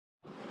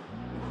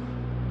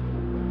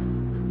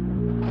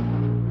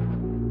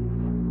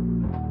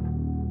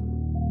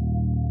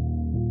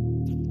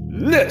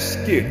Let's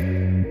get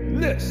it.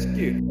 Let's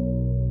get it.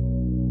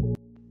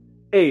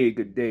 Hey,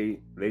 good day,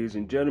 ladies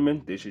and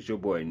gentlemen. This is your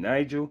boy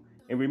Nigel.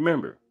 And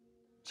remember,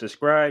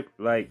 subscribe,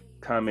 like,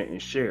 comment,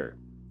 and share.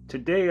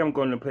 Today I'm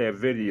going to play a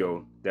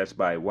video that's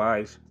by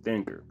Wise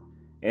Thinker.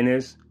 And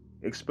it's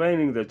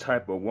explaining the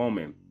type of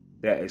woman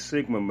that a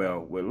Sigma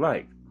male would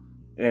like.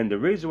 And the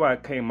reason why I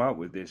came out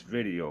with this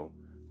video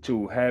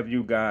to have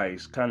you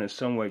guys kind of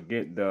somewhat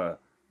get the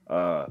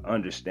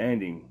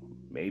understanding,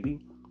 maybe,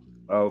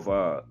 of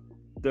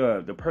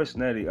the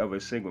personality of a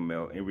Sigma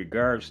male in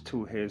regards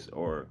to his,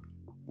 or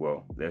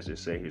well, let's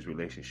just say his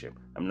relationship.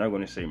 I'm not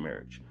going to say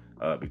marriage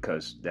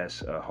because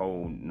that's a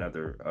whole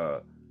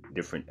nother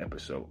different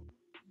episode.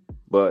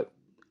 But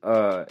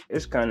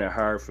it's kind of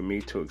hard for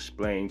me to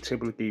explain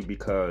typically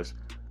because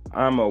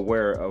I'm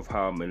aware of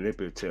how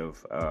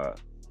manipulative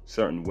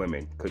certain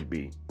women could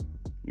be,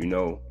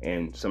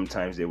 and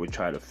sometimes they would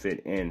try to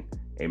fit in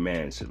a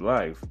man's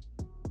life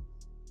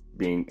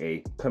being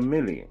a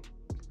chameleon,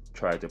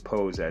 try to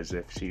pose as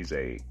if she's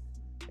a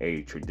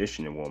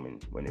traditional woman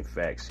when in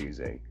fact she's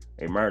a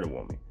modern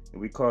woman.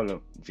 And we call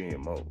them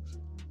GMOs.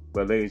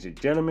 But ladies and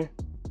gentlemen,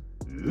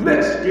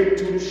 let's get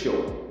to the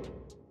show.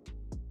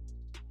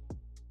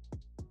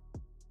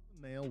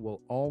 A male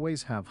will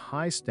always have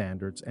high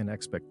standards and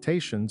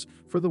expectations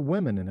for the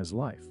women in his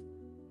life.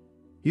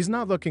 He's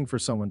not looking for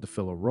someone to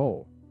fill a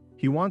role.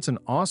 He wants an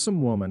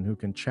awesome woman who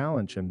can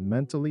challenge him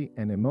mentally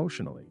and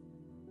emotionally.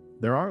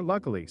 There are,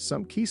 luckily,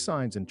 some key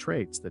signs and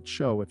traits that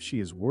show if she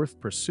is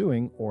worth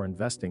pursuing or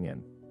investing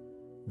in.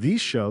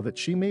 These show that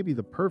she may be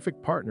the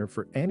perfect partner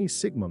for any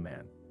Sigma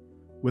man.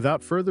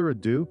 Without further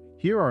ado,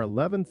 here are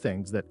 11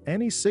 things that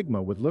any Sigma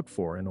would look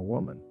for in a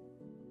woman.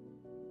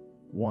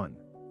 1.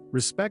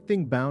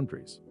 Respecting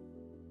boundaries.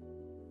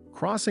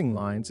 Crossing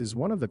lines is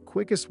one of the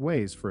quickest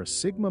ways for a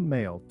Sigma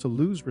male to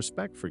lose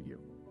respect for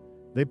you.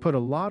 They put a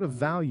lot of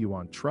value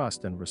on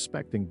trust and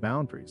respecting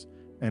boundaries,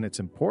 and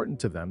it's important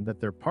to them that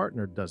their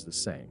partner does the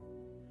same.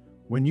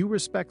 When you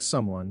respect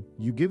someone,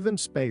 you give them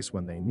space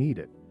when they need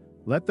it,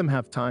 let them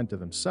have time to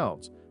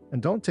themselves,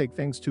 and don't take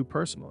things too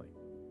personally.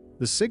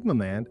 The Sigma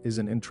man is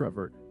an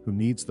introvert who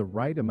needs the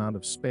right amount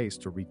of space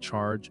to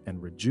recharge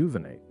and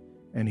rejuvenate,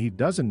 and he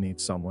doesn't need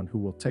someone who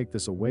will take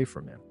this away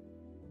from him.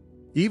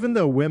 Even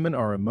though women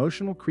are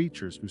emotional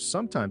creatures who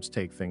sometimes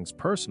take things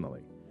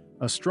personally,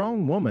 a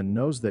strong woman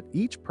knows that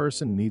each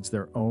person needs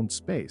their own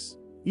space,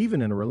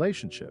 even in a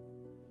relationship.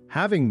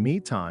 Having me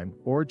time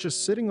or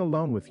just sitting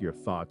alone with your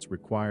thoughts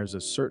requires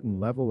a certain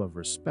level of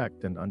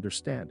respect and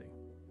understanding.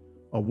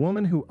 A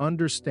woman who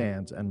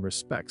understands and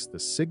respects the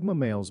Sigma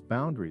male's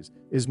boundaries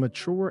is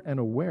mature and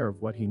aware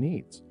of what he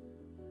needs.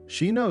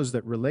 She knows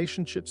that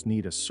relationships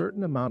need a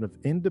certain amount of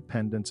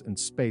independence and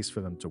space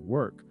for them to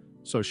work,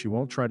 so she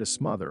won't try to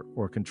smother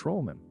or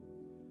control them.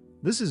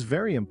 This is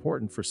very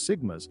important for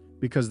Sigmas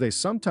because they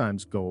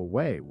sometimes go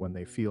away when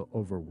they feel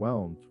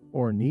overwhelmed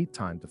or need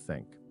time to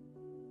think.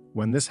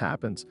 When this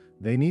happens,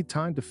 they need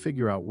time to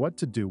figure out what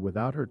to do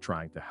without her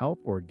trying to help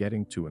or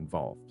getting too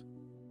involved.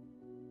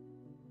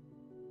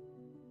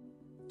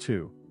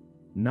 2.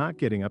 Not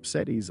getting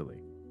upset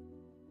easily.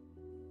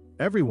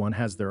 Everyone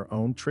has their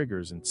own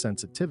triggers and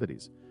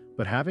sensitivities,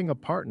 but having a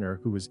partner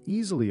who is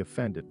easily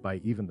offended by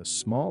even the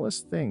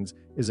smallest things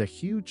is a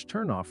huge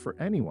turnoff for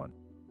anyone.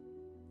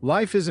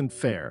 Life isn't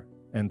fair,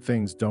 and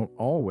things don't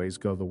always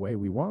go the way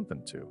we want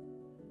them to.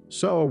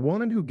 So a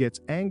woman who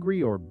gets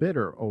angry or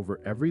bitter over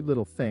every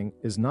little thing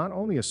is not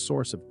only a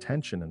source of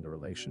tension in the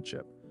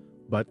relationship,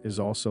 but is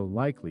also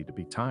likely to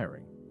be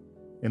tiring.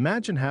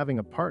 Imagine having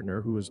a partner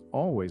who is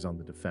always on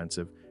the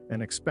defensive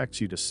and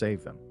expects you to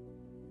save them.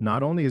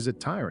 Not only is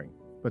it tiring,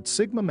 but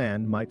Sigma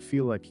man might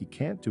feel like he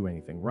can't do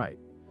anything right.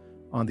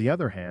 On the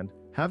other hand,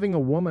 having a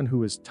woman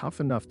who is tough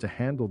enough to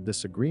handle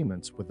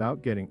disagreements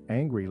without getting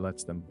angry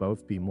lets them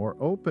both be more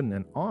open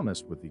and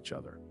honest with each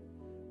other.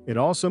 It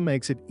also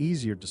makes it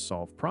easier to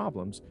solve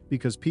problems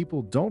because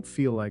people don't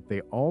feel like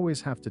they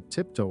always have to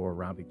tiptoe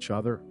around each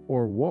other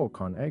or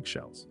walk on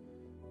eggshells.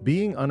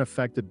 Being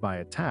unaffected by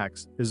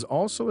attacks is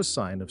also a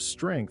sign of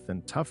strength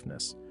and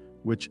toughness,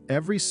 which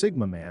every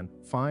Sigma man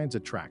finds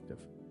attractive.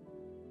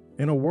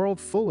 In a world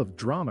full of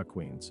drama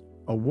queens,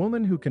 a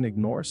woman who can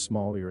ignore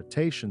small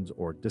irritations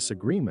or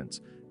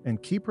disagreements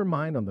and keep her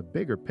mind on the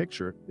bigger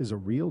picture is a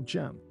real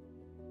gem.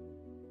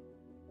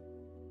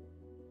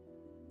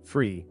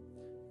 3.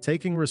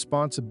 Taking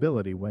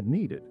responsibility when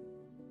needed.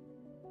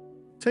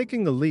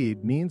 Taking the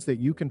lead means that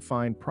you can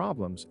find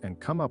problems and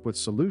come up with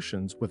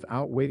solutions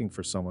without waiting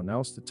for someone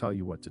else to tell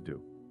you what to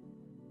do.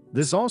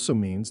 This also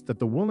means that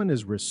the woman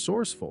is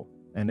resourceful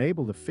and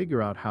able to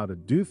figure out how to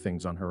do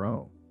things on her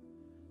own.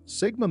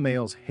 Sigma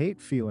males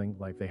hate feeling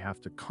like they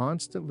have to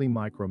constantly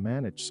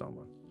micromanage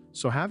someone,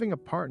 so having a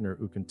partner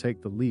who can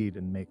take the lead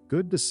and make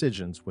good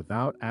decisions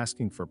without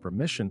asking for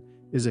permission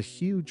is a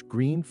huge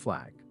green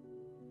flag.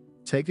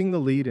 Taking the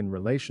lead in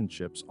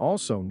relationships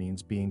also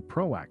means being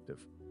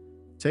proactive.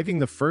 Taking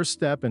the first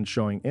step and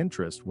showing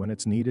interest when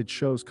it's needed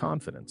shows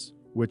confidence,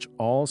 which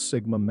all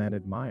Sigma men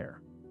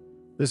admire.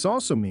 This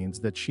also means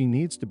that she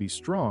needs to be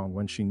strong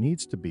when she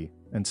needs to be,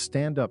 and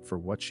stand up for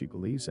what she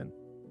believes in.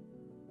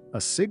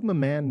 A Sigma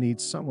man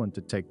needs someone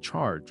to take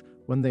charge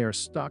when they are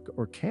stuck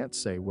or can't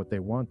say what they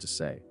want to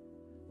say.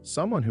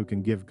 Someone who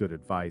can give good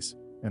advice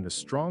and is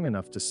strong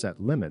enough to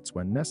set limits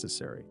when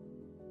necessary.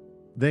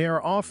 They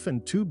are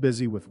often too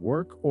busy with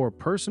work or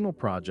personal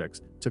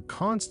projects to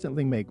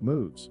constantly make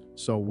moves,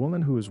 so a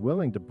woman who is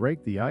willing to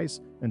break the ice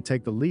and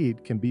take the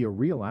lead can be a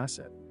real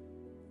asset.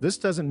 This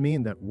doesn't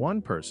mean that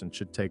one person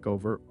should take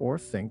over or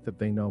think that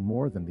they know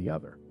more than the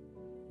other.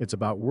 It's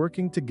about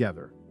working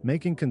together,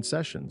 making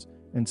concessions,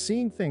 and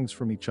seeing things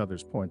from each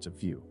other's points of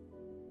view.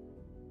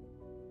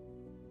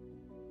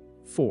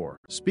 4.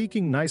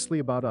 Speaking nicely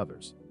about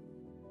others.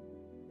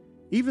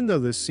 Even though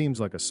this seems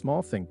like a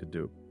small thing to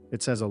do,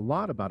 it says a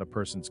lot about a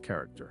person's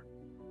character.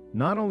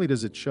 Not only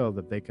does it show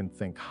that they can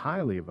think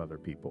highly of other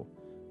people,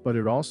 but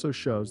it also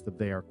shows that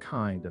they are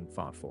kind and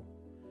thoughtful.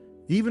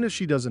 Even if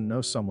she doesn't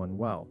know someone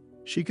well,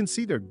 she can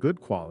see their good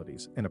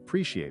qualities and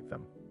appreciate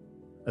them.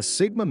 A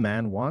Sigma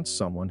man wants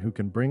someone who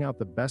can bring out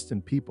the best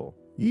in people,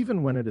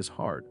 even when it is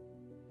hard.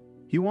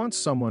 He wants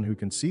someone who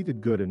can see the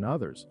good in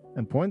others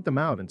and point them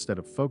out instead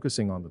of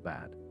focusing on the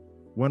bad.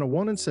 When a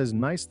woman says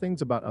nice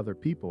things about other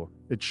people,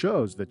 it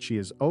shows that she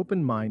is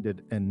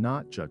open-minded and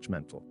not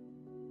judgmental.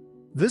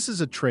 This is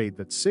a trait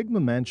that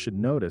Sigma men should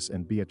notice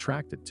and be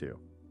attracted to.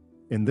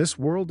 In this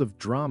world of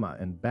drama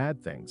and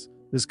bad things,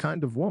 this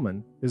kind of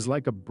woman is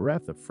like a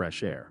breath of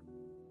fresh air.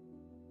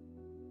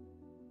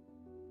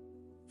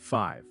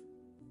 5.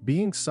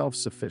 Being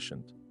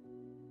self-sufficient.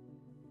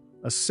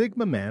 A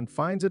Sigma man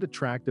finds it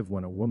attractive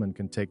when a woman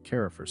can take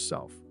care of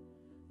herself.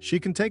 She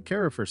can take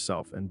care of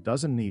herself and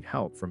doesn't need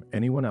help from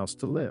anyone else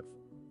to live.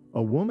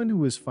 A woman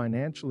who is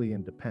financially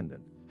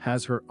independent,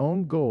 has her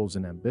own goals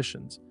and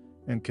ambitions,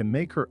 and can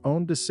make her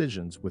own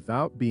decisions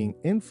without being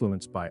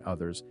influenced by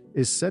others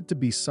is said to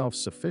be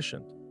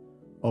self-sufficient.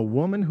 A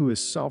woman who is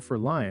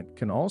self-reliant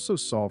can also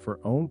solve her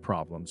own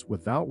problems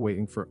without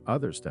waiting for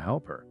others to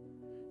help her.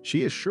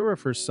 She is sure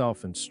of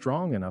herself and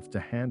strong enough to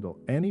handle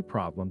any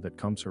problem that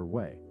comes her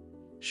way.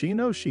 She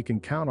knows she can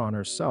count on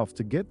herself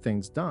to get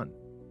things done.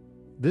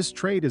 This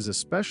trait is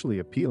especially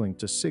appealing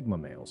to Sigma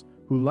males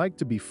who like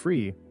to be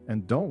free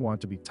and don't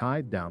want to be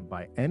tied down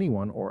by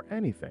anyone or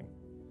anything.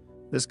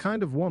 This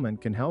kind of woman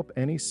can help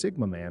any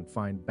Sigma man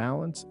find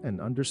balance and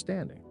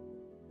understanding.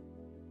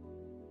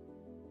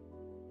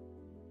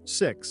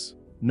 6.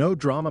 No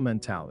drama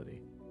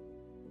mentality.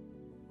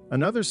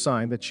 Another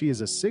sign that she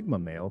is a Sigma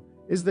male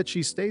is that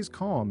she stays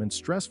calm in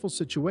stressful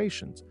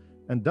situations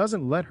and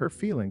doesn't let her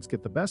feelings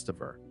get the best of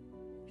her.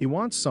 He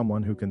wants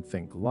someone who can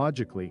think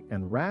logically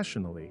and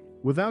rationally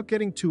without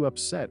getting too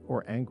upset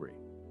or angry.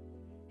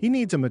 He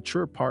needs a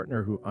mature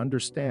partner who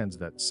understands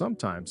that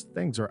sometimes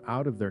things are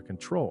out of their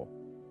control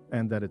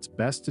and that it's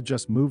best to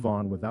just move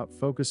on without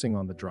focusing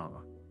on the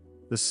drama.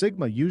 The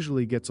Sigma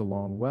usually gets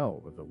along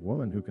well with a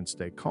woman who can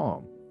stay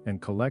calm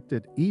and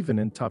collected even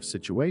in tough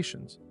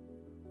situations.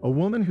 A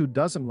woman who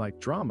doesn't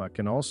like drama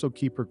can also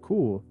keep her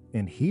cool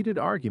in heated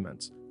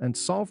arguments and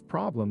solve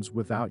problems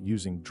without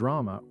using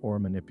drama or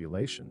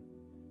manipulation.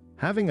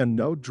 Having a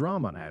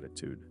no-drama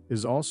attitude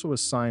is also a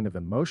sign of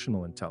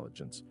emotional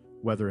intelligence,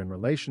 whether in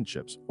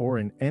relationships or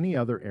in any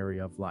other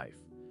area of life.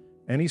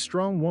 Any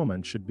strong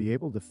woman should be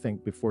able to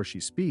think before she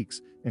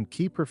speaks and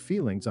keep her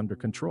feelings under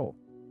control.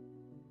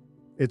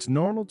 It's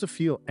normal to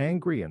feel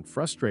angry and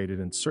frustrated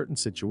in certain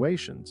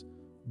situations,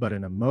 but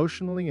an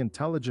emotionally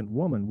intelligent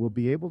woman will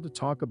be able to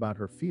talk about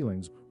her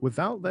feelings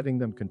without letting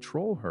them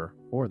control her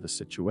or the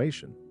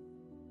situation.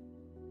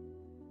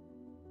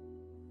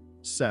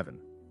 7.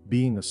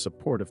 Being a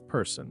supportive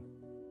person.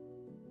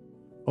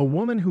 A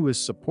woman who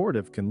is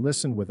supportive can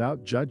listen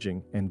without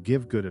judging and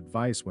give good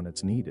advice when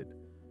it's needed.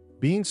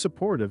 Being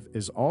supportive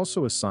is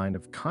also a sign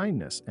of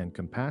kindness and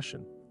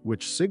compassion,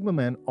 which Sigma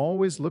men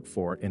always look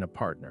for in a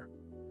partner.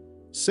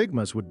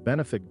 Sigmas would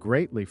benefit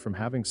greatly from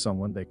having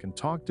someone they can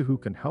talk to who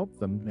can help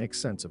them make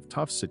sense of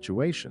tough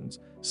situations,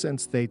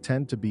 since they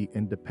tend to be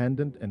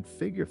independent and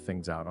figure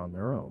things out on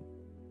their own.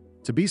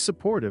 To be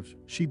supportive,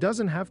 she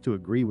doesn't have to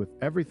agree with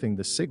everything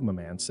the Sigma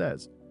man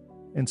says.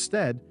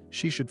 Instead,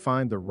 she should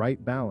find the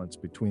right balance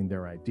between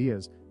their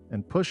ideas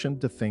and push him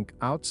to think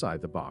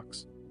outside the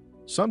box.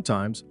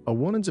 Sometimes, a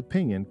woman's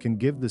opinion can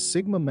give the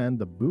Sigma men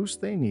the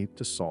boost they need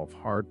to solve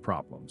hard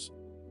problems.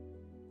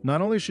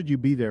 Not only should you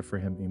be there for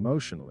him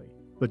emotionally,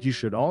 but you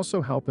should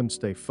also help him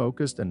stay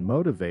focused and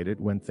motivated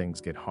when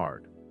things get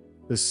hard.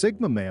 The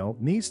Sigma male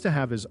needs to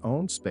have his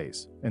own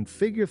space and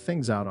figure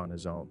things out on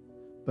his own,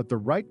 but the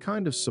right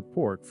kind of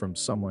support from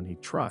someone he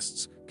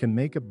trusts can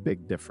make a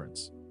big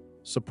difference.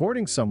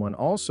 Supporting someone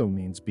also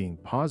means being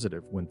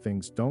positive when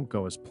things don't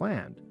go as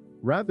planned,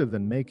 rather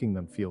than making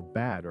them feel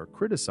bad or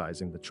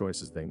criticizing the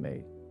choices they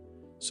made.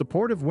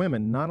 Supportive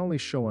women not only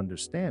show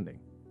understanding,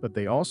 but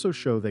they also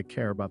show they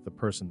care about the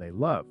person they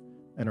love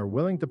and are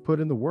willing to put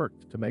in the work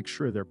to make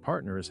sure their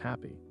partner is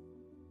happy.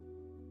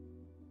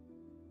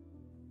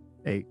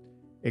 8.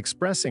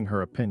 Expressing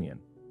her opinion.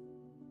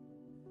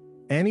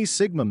 Any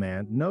Sigma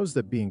man knows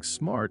that being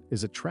smart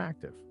is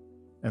attractive.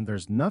 And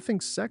there's nothing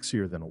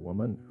sexier than a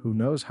woman who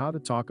knows how to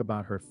talk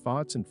about her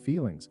thoughts and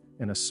feelings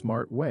in a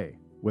smart way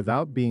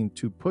without being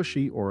too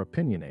pushy or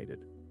opinionated.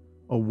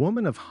 A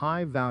woman of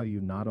high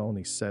value not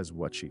only says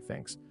what she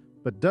thinks,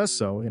 but does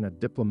so in a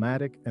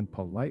diplomatic and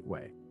polite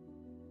way.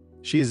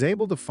 She is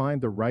able to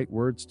find the right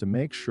words to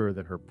make sure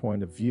that her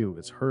point of view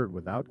is heard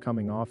without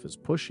coming off as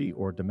pushy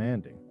or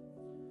demanding.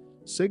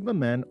 Sigma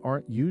men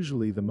aren't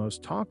usually the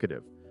most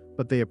talkative,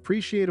 but they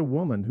appreciate a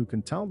woman who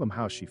can tell them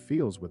how she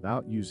feels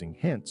without using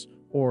hints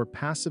or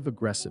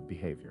passive-aggressive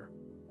behavior.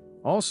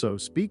 Also,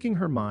 speaking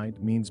her mind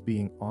means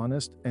being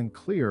honest and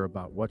clear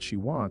about what she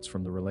wants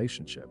from the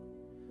relationship.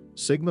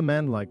 Sigma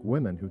men like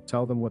women who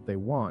tell them what they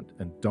want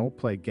and don't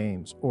play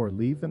games or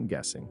leave them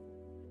guessing.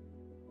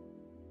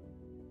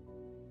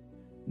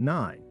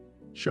 9.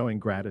 Showing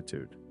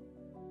gratitude.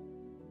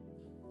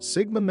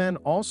 Sigma men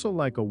also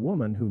like a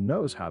woman who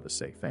knows how to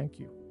say thank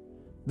you.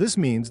 This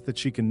means that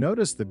she can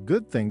notice the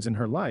good things in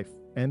her life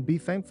and be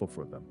thankful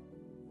for them.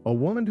 A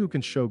woman who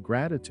can show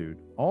gratitude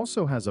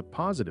also has a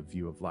positive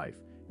view of life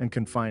and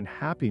can find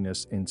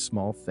happiness in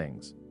small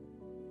things.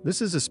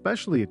 This is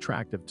especially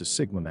attractive to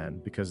Sigma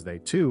men because they,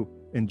 too,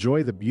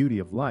 enjoy the beauty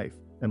of life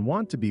and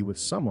want to be with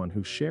someone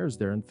who shares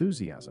their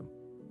enthusiasm.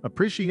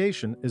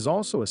 Appreciation is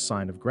also a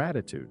sign of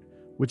gratitude,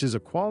 which is a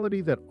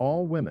quality that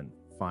all women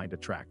find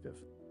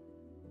attractive.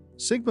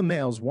 Sigma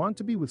males want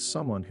to be with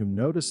someone who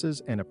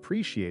notices and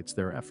appreciates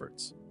their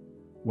efforts.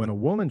 When a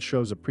woman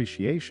shows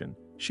appreciation,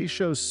 she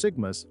shows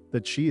Sigmas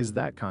that she is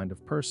that kind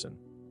of person.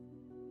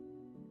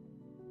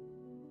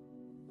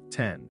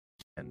 10.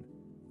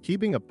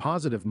 Keeping a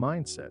positive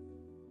mindset.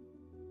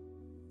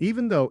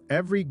 Even though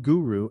every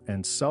guru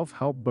and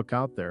self-help book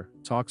out there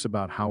talks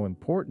about how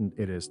important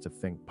it is to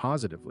think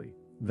positively,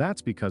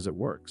 that's because it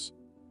works.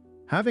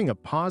 Having a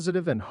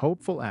positive and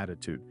hopeful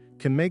attitude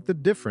can make the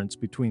difference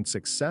between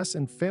success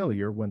and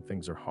failure when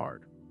things are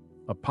hard.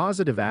 A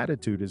positive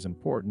attitude is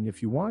important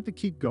if you want to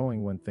keep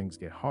going when things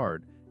get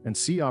hard and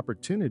see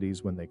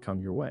opportunities when they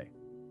come your way.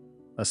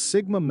 A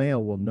Sigma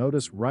male will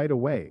notice right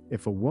away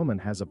if a woman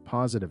has a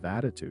positive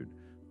attitude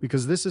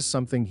because this is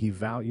something he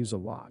values a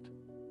lot.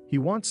 He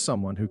wants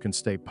someone who can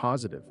stay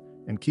positive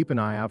and keep an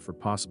eye out for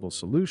possible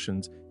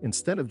solutions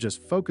instead of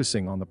just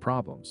focusing on the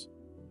problems.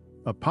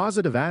 A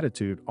positive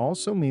attitude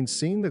also means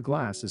seeing the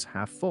glass as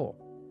half full.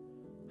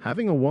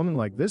 Having a woman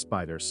like this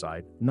by their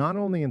side not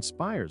only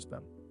inspires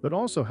them, but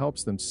also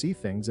helps them see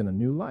things in a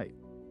new light.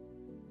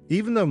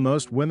 Even though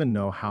most women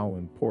know how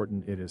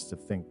important it is to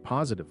think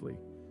positively,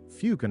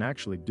 few can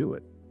actually do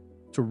it.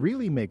 To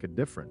really make a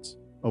difference,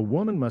 a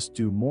woman must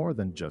do more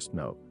than just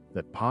know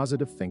that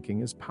positive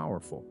thinking is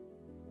powerful.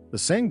 The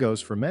same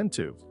goes for men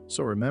too,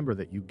 so remember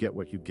that you get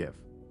what you give.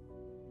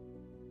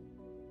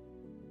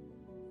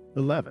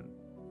 11.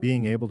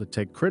 Being able to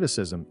take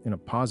criticism in a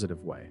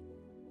positive way.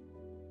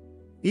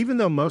 Even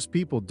though most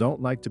people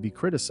don't like to be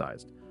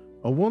criticized,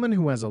 a woman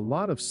who has a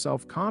lot of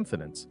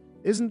self-confidence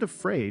isn't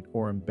afraid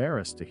or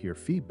embarrassed to hear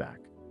feedback.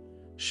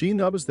 She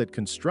knows that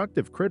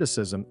constructive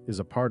criticism is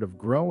a part of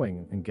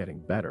growing and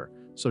getting better,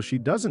 so she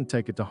doesn't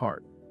take it to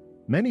heart.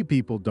 Many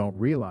people don't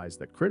realize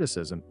that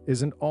criticism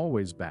isn't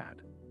always bad.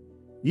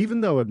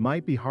 Even though it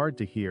might be hard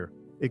to hear,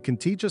 it can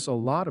teach us a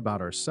lot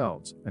about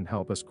ourselves and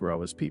help us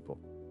grow as people.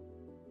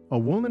 A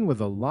woman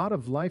with a lot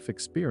of life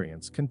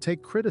experience can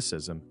take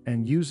criticism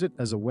and use it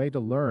as a way to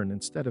learn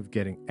instead of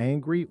getting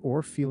angry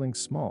or feeling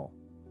small.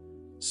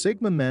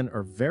 Sigma men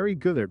are very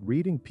good at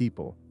reading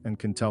people and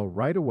can tell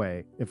right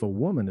away if a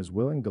woman is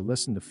willing to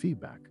listen to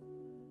feedback.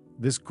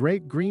 This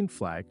great green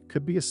flag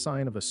could be a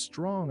sign of a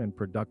strong and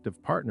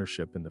productive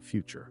partnership in the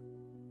future.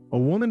 A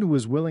woman who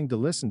is willing to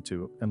listen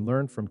to and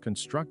learn from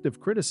constructive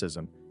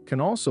criticism can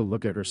also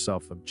look at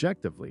herself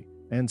objectively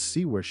and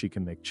see where she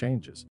can make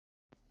changes.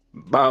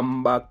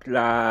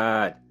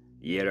 Bombaclad.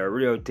 Yeah, the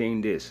real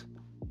thing this.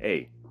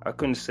 Hey, I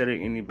couldn't say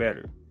it any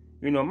better.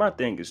 My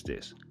thing is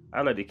this.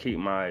 I like to keep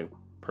my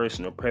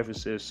personal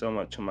preferences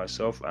somewhat to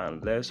myself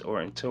unless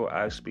or until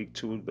I speak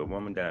to the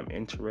woman that I'm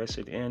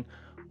interested in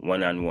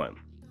one-on-one.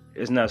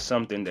 It's not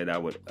something that I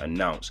would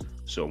announce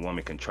so a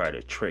woman can try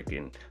to trick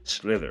and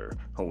slither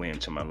her way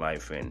into my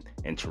life and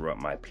interrupt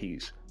my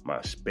peace,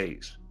 my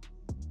space,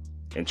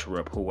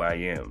 interrupt who I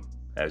am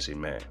as a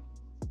man.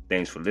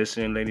 Thanks for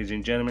listening, ladies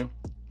and gentlemen.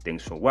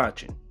 Thanks for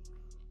watching.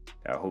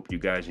 I hope you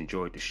guys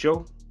enjoyed the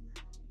show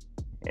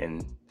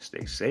and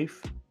stay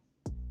safe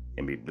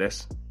and be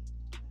blessed.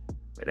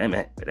 But I'm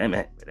at.